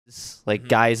like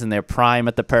guys in their prime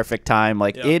at the perfect time.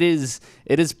 Like it is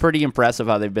pretty impressive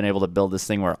how they've been able to build this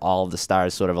thing where all of the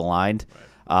stars sort of aligned.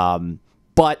 Right.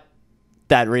 But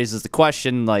that raises the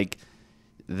question, like,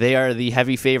 they are the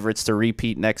heavy favorites to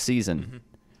repeat next season.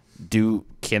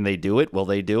 Can they do it? Will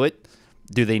they do it?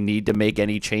 Do they need to make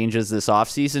any changes this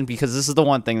offseason? Because this is the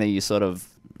one thing that you sort of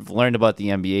learned about the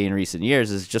NBA in recent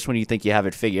years is just when you think you have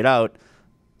it figured out,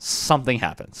 something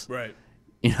happens. Right.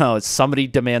 You know, somebody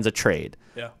demands a trade.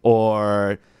 Yeah.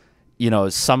 Or, you know,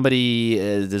 somebody,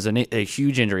 there's a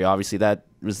huge injury. Obviously, that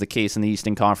was the case in the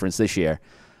Eastern Conference this year.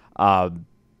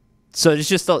 So there's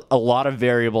just a lot of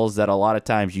variables that a lot of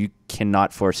times you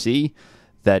cannot foresee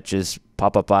that just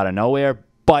pop up out of nowhere.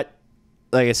 But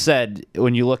like I said,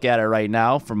 when you look at it right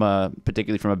now,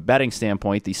 particularly from a betting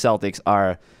standpoint, the Celtics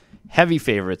are heavy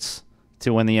favorites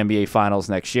to win the NBA Finals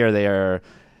next year. They are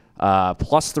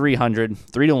plus 300,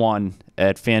 3-1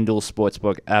 at FanDuel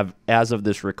Sportsbook as of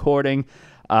this recording.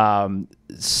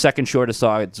 Second shortest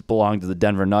odds belong to the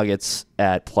Denver Nuggets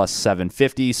at plus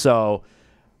 750. So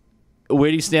where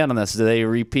do you stand on this? Do they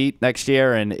repeat next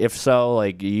year? And if so,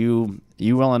 like, you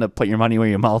willing to put your money where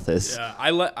your mouth is? Yeah, I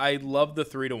love the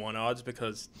 3-1 odds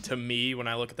because to me, when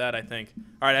I look at that, I think,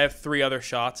 all right, I have 3 other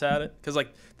shots at it. Because,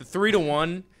 like, the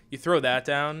 3-1, you throw that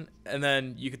down, and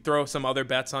then you could throw some other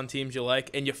bets on teams you like,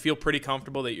 and you feel pretty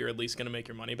comfortable that you're at least going to make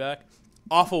your money back.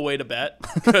 Awful way to bet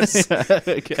because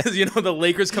you know, the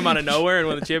Lakers come out of nowhere and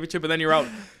win the championship, and then you're out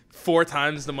 4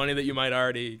 times the money that you might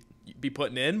already be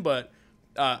putting in. But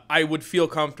I would feel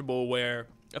comfortable where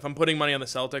if I'm putting money on the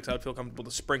Celtics, I would feel comfortable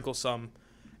to sprinkle some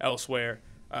elsewhere.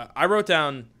 I wrote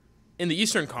down in the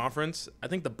Eastern Conference, I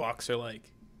think the Bucks are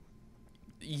like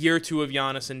year 2 of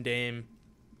Giannis and Dame.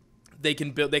 They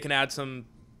can add some.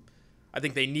 I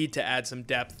think they need to add some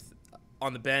depth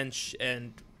on the bench.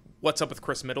 And what's up with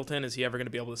Chris Middleton? Is he ever going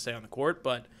to be able to stay on the court?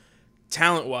 But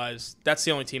talent-wise, that's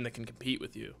the only team that can compete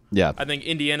with you. Yeah, I think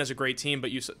Indiana's a great team, but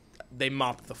they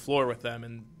mopped the floor with them,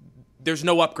 and there's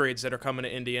no upgrades that are coming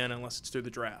to Indiana unless it's through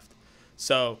the draft.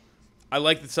 So I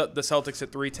like the Celtics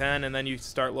at 310, and then you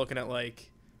start looking at, like,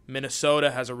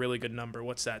 Minnesota has a really good number.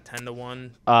 What's that,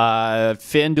 10-1?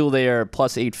 FanDuel, they are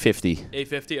plus 850.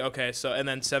 850, okay. So and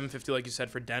then 750, like you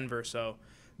said, for Denver. So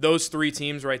those 3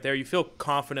 teams right there, you feel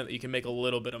confident that you can make a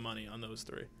little bit of money on those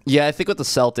 3. Yeah, I think with the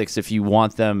Celtics, if you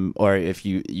want them or if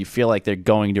you feel like they're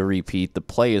going to repeat, the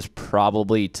play is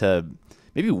probably to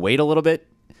maybe wait a little bit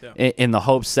in the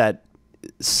hopes that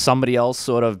somebody else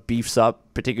sort of beefs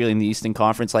up, particularly in the Eastern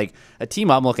Conference. Like, a team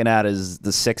I'm looking at is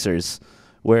the Sixers,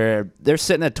 where they're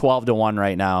sitting at 12-1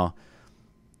 right now.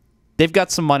 They've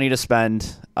got some money to spend.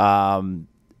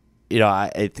 You know,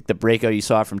 I think the breakout you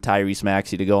saw from Tyrese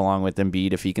Maxey to go along with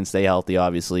Embiid, if he can stay healthy,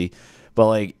 obviously. But,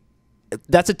 like,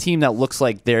 that's a team that looks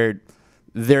like they're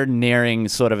nearing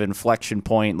sort of inflection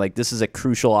point. Like, this is a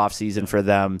crucial offseason for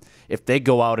them. If they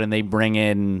go out and they bring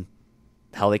in,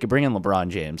 hell, they could bring in LeBron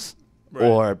James. Right.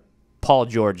 Or Paul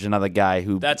George, another guy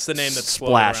who that's the name that's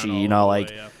splashy, you know, like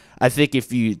way, yeah. I think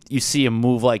if you see a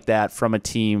move like that from a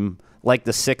team like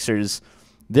the Sixers,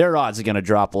 their odds are going to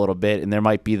drop a little bit, and there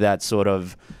might be that sort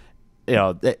of, you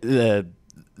know,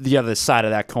 the other side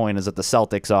of that coin is that the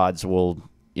Celtics odds will,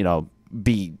 you know,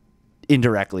 be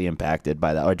indirectly impacted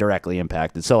by that or directly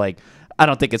impacted. So, like, I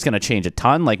don't think it's going to change a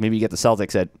ton. Like, maybe you get the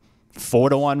Celtics at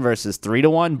 4-1 versus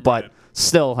 3-1, but right.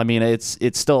 Still, I mean, it's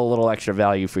still a little extra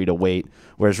value for you to wait.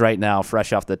 Whereas right now,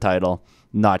 fresh off the title,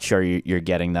 not sure you're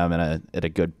getting them at a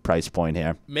good price point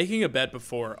here. Making a bet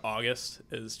before August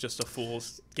is just a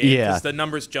fool's game because the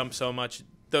numbers jump so much.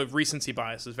 The recency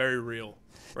bias is very real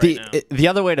now. The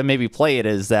other way to maybe play it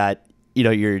is that, you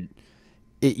know, you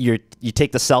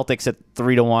take the Celtics at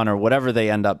 3-1 or whatever they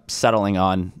end up settling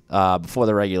on before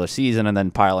the regular season, and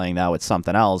then parlaying that with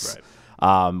something else.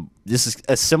 Right. This is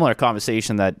a similar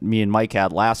conversation that me and Mike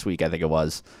had last week, I think it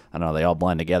was. I don't know, they all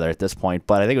blend together at this point,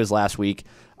 but I think it was last week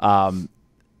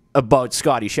about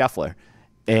Scottie Scheffler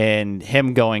and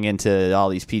him going into all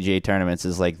these PGA tournaments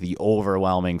is like the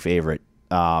overwhelming favorite.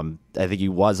 I think he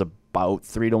was about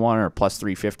 3-1 or plus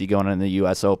 350 going in the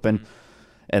U.S. Open,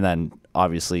 and then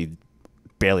obviously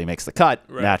barely makes the cut,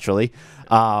 naturally.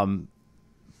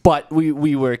 But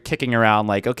we were kicking around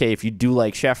like, okay, if you do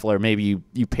like Scheffler, maybe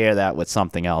you pair that with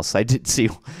something else. I did see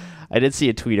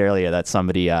a tweet earlier that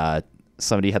somebody had the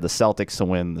Celtics to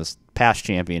win this past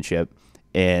championship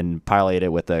and parlayed it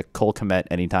with a Cole Kmet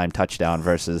anytime touchdown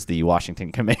versus the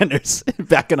Washington Commanders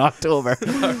back in October.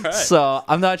 Right. So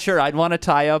I'm not sure I'd want to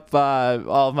tie up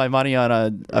all of my money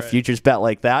on a futures bet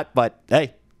like that. But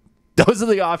hey, those are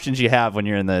the options you have when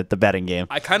you're in the betting game.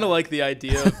 I kind of like the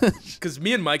idea because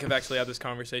me and Mike have actually had this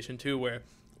conversation too where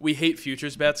we hate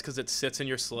futures bets because it sits in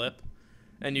your slip.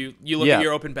 and you look at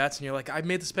your open bets and you're like, I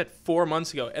made this bet 4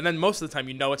 months ago, and then most of the time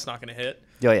you know it's not going to hit.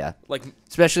 Oh yeah, like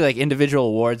especially like individual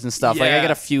awards and stuff. Like I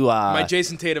got a few. My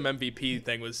Jason Tatum MVP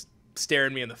thing was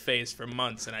staring me in the face for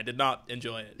months, and I did not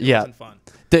enjoy it. It wasn't fun.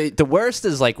 The worst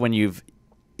is like when you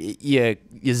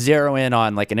zero in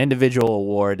on like an individual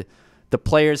award. The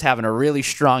player's having a really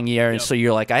strong year, and so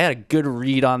you're like, I had a good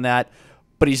read on that,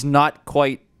 but he's not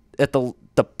quite at the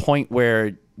point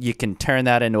where you can turn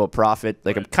that into a profit.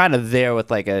 Like I'm kind of there with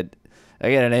like I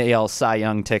got an AL Cy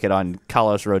Young ticket on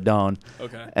Carlos Rodon.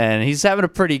 Okay. And he's having a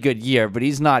pretty good year, but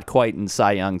he's not quite in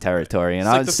Cy Young territory. And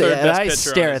I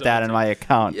stare at that in my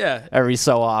account every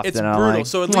so often. It's brutal. Like,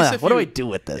 so at least what do I do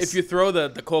with this? If you throw the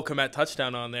Cole Kmet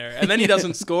touchdown on there and then he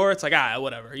doesn't score, it's like,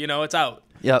 whatever. It's out.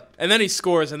 Yep. And then he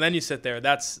scores, and then you sit there.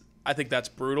 I think that's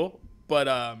brutal. But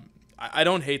I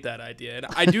don't hate that idea. And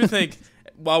I do think,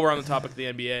 while we're on the topic of the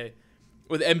NBA,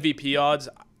 with MVP odds,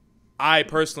 I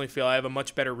personally feel I have a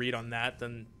much better read on that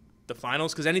than the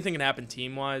finals, because anything can happen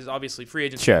team-wise. Obviously, free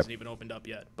agency hasn't even opened up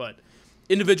yet. But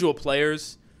individual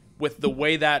players, with the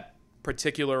way that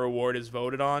particular award is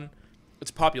voted on,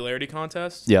 it's a popularity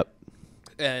contest. Yep.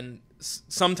 And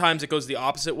sometimes it goes the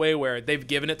opposite way, where they've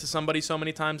given it to somebody so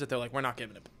many times that they're like, we're not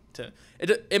giving it to –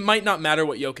 it might not matter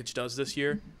what Jokic does this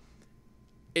year.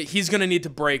 He's going to need to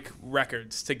break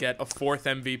records to get a fourth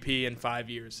MVP in 5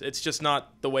 years. It's just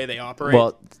not the way they operate.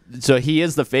 Well, so he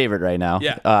is the favorite right now.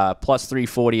 Yeah. Plus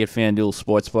 340 at FanDuel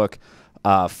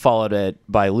Sportsbook, followed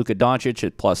by Luka Doncic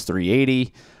at plus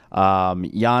 380.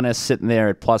 Giannis sitting there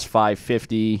at plus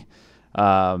 550.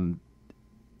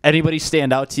 Anybody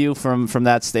stand out to you from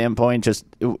that standpoint, just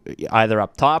either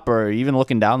up top or even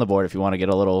looking down the board if you want to get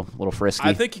a little frisky?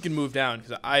 I think you can move down,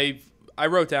 because I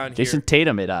wrote down Jason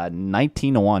Tatum at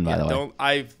 19-1, by the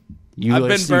way. You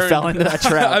fell into that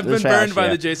trap. I've been burned by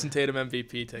the Jason Tatum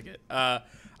MVP ticket. I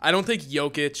don't think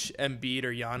Jokic, Embiid,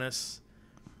 or Giannis,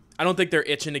 I don't think they're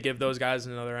itching to give those guys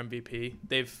another MVP.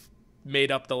 They've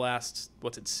made up the last,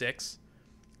 6?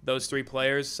 Those three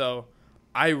players. So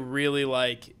I really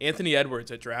like Anthony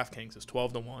Edwards at DraftKings is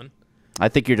 12-1. I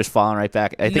think you're just falling right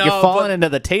back. I think you're falling into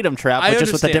the Tatum trap, but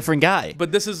just with a different guy.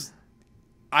 But this is,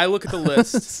 I look at the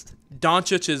list.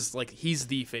 Doncic is he's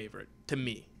the favorite to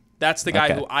me. That's the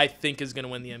guy who I think is going to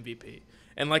win the MVP.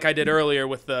 And like I did earlier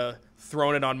with the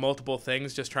throwing it on multiple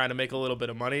things, just trying to make a little bit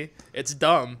of money, it's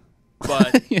dumb.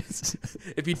 But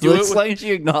if you do it, like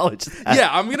you acknowledge that. Yeah,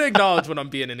 I'm going to acknowledge when I'm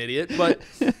being an idiot. But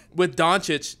with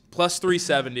Doncic plus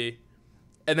 370,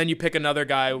 and then you pick another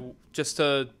guy just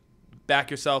to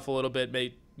back yourself a little bit,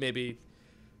 maybe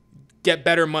get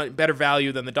better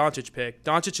value than the Doncic pick.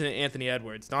 Doncic and Anthony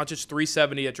Edwards. Doncic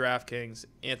 370 at DraftKings.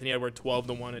 Anthony Edwards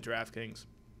 12-1 at DraftKings.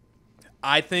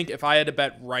 I think if I had to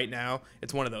bet right now,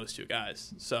 it's one of those two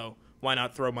guys. So why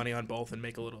not throw money on both and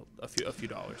make a few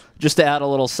dollars? Just to add a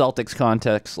little Celtics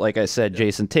context, like I said,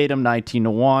 Jason Tatum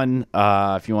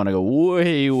 19-1. If you want to go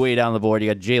way down the board,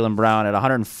 you got Jaylen Brown at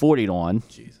 140-1.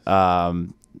 Jesus.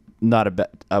 Not a bet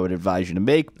I would advise you to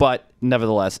make, but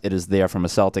nevertheless, it is there from a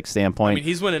Celtics standpoint. I mean,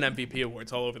 he's winning MVP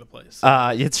awards all over the place.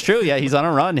 It's true. Yeah, he's on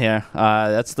a run here.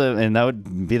 And that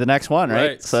would be the next one,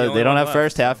 right? So they don't have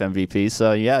first half MVP.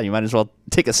 So yeah, you might as well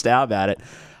take a stab at it.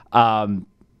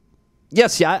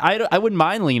 Yes, yeah, I wouldn't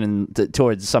mind leaning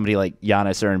towards somebody like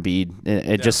Giannis or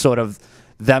Embiid. Just sort of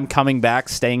them coming back,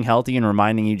 staying healthy, and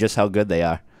reminding you just how good they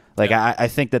are. I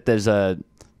think that there's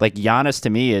Giannis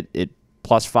to me it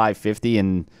plus 550,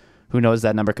 and who knows,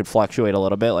 that number could fluctuate a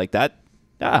little bit like that.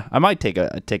 Yeah, I might take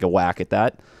a whack at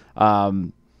that.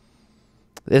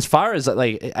 As far as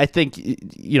I think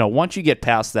once you get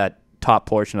past that top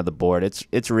portion of the board,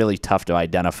 it's really tough to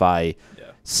identify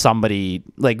somebody.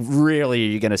 Really,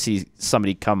 you're going to see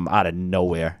somebody come out of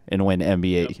nowhere and win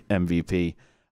NBA MVP.